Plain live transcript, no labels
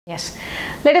Yes,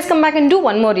 let us come back and do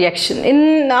one more reaction.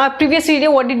 In our previous video,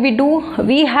 what did we do?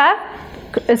 We have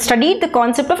studied the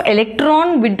concept of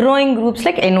electron withdrawing groups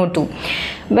like NO2.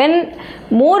 When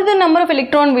more the number of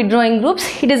electron withdrawing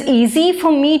groups, it is easy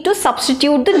for me to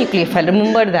substitute the nucleophile.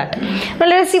 Remember that. Now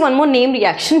let us see one more name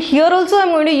reaction. Here also I am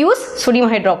going to use sodium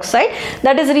hydroxide.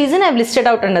 That is the reason I have listed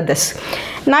out under this.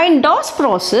 Now in DOS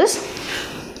process,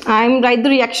 I am write the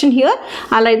reaction here.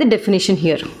 I'll write the definition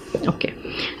here. Okay.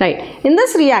 Right. In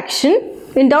this reaction,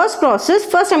 in DOS process,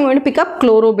 first I am going to pick up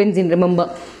chlorobenzene. Remember.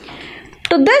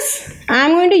 To this, I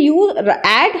am going to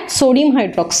add sodium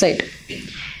hydroxide.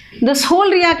 This whole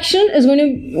reaction is going to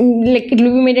it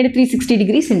will be made at 360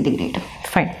 degrees centigrade.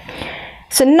 Fine.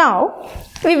 So now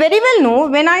we very well know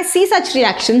when I see such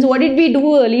reactions, what did we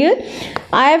do earlier?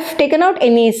 I have taken out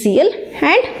NaCl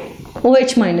and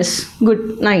OH minus.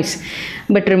 Good, nice.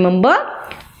 But remember,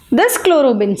 this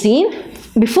chlorobenzene,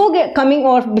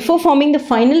 before forming the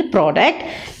final product,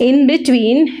 in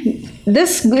between,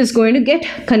 this is going to get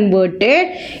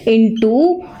converted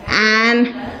into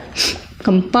an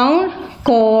compound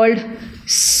called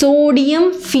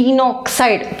sodium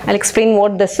phenoxide. I'll explain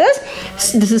what this is.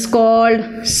 This is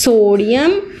called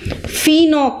sodium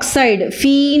phenoxide.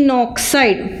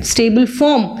 Phenoxide, stable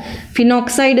form.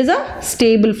 Phenoxide is a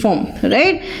stable form,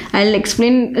 right? I'll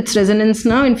explain its resonance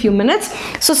now in few minutes.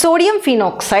 So sodium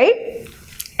phenoxide.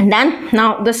 And then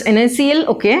now this NaCl,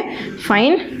 okay,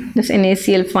 fine. This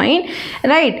NaCl, fine,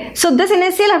 right? So this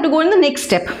NaCl have to go in the next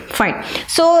step, fine.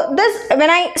 So this,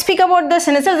 when I speak about this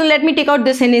NaCl, so let me take out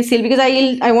this NaCl because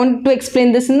I want to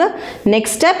explain this in the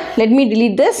next step. Let me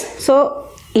delete this. So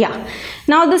yeah,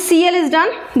 now the Cl is done.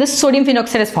 This sodium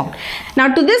phenoxide is formed. Now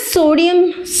to this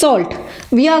sodium salt,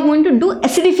 we are going to do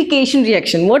acidification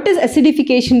reaction. What is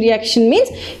acidification reaction means?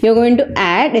 You are going to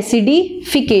add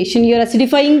acidification. You are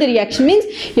acidifying the reaction means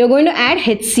you are going to add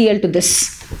HCl to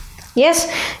this. Yes,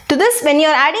 to this, when you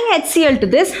are adding HCl to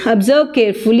this, observe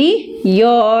carefully,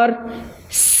 your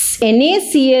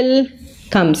NaCl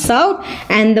comes out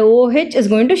and the OH is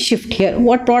going to shift here.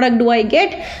 What product do I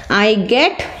get? I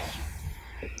get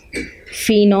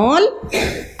phenol.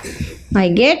 I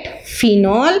get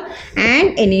phenol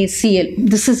and NaCl.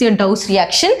 This is your Dow's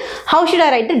reaction. How should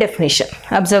I write the definition?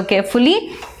 Observe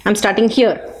carefully. I'm starting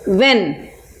here. When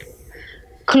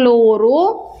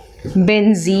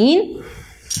chlorobenzene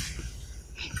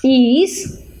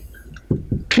is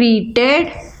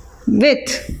treated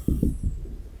with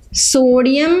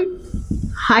sodium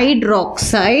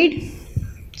hydroxide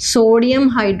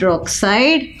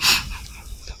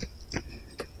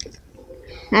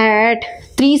at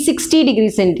 360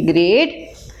 degrees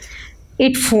centigrade,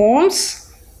 it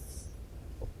forms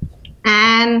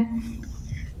an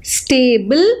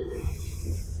stable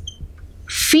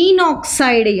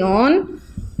phenoxide ion,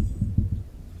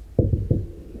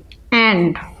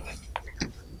 and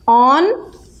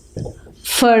on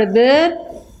further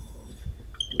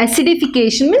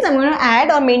acidification means I'm going to add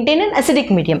or maintain an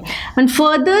acidic medium. And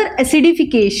further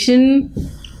acidification,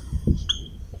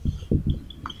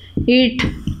 it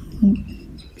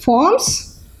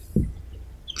forms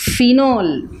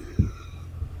phenol.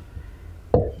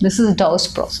 This is Dow's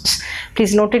process.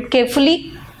 Please note it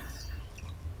carefully.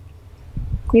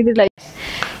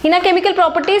 In our chemical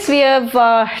properties, we have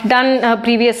done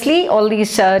previously all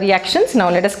these reactions. Now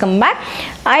let us come back.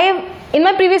 In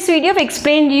my previous video, I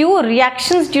explained you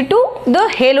reactions due to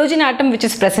the halogen atom which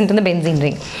is present in the benzene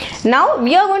ring. Now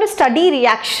we are going to study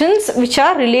reactions which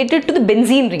are related to the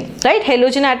benzene ring, right?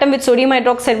 Halogen atom with sodium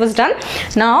hydroxide was done.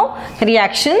 Now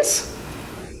reactions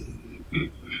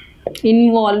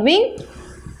involving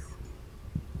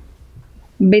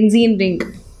benzene ring.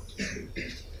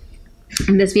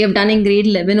 And this we have done in grade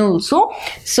 11 also.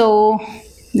 So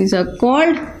these are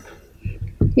called,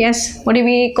 yes, what do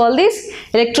we call these?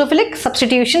 Electrophilic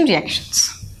substitution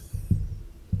reactions.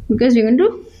 Because we are going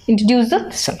to introduce the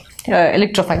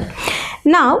electrophile.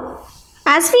 Now,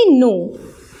 as we know,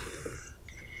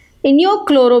 in your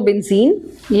chlorobenzene,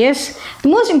 yes, the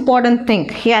most important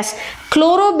thing, yes,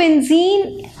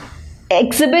 chlorobenzene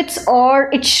exhibits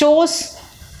or it shows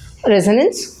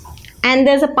resonance. And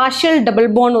there's a partial double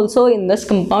bond also in this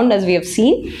compound as we have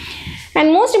seen.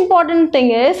 And most important thing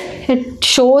is it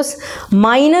shows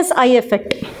minus I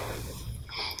effect.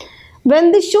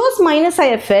 When this shows minus I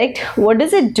effect, what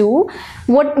does it do?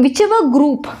 Whichever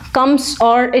group comes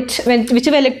or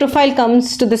whichever electrophile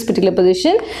comes to this particular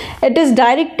position, it is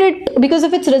directed, because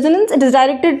of its resonance, it is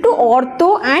directed to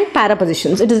ortho and para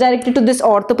positions. It is directed to this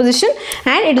ortho position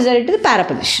and it is directed to the para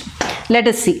position. Let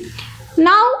us see.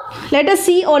 Now let us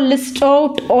see or list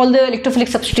out all the electrophilic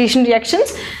substitution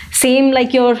reactions, same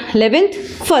like your 11th.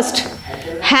 First,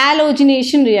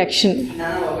 halogenation reaction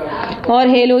or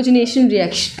halogenation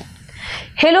reaction.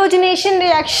 Halogenation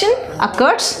reaction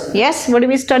occurs. Yes, what do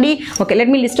we study? Okay, let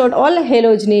me list out all.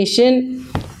 Halogenation,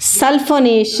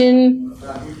 sulfonation,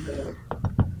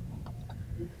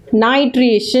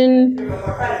 nitration,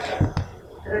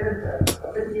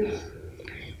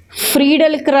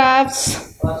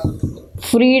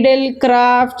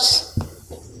 Friedel-Crafts,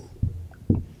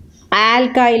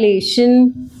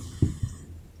 alkylation,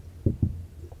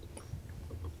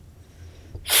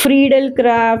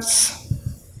 Friedel-Crafts,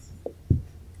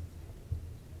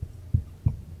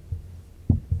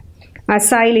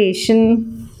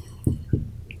 acylation,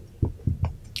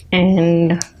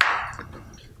 and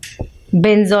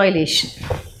benzoylation.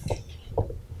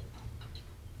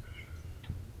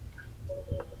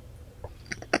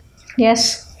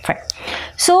 Yes, fine.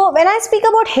 So when I speak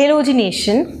about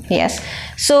halogenation, yes,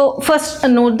 so first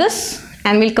note this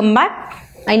and we'll come back.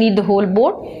 I need the whole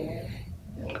board.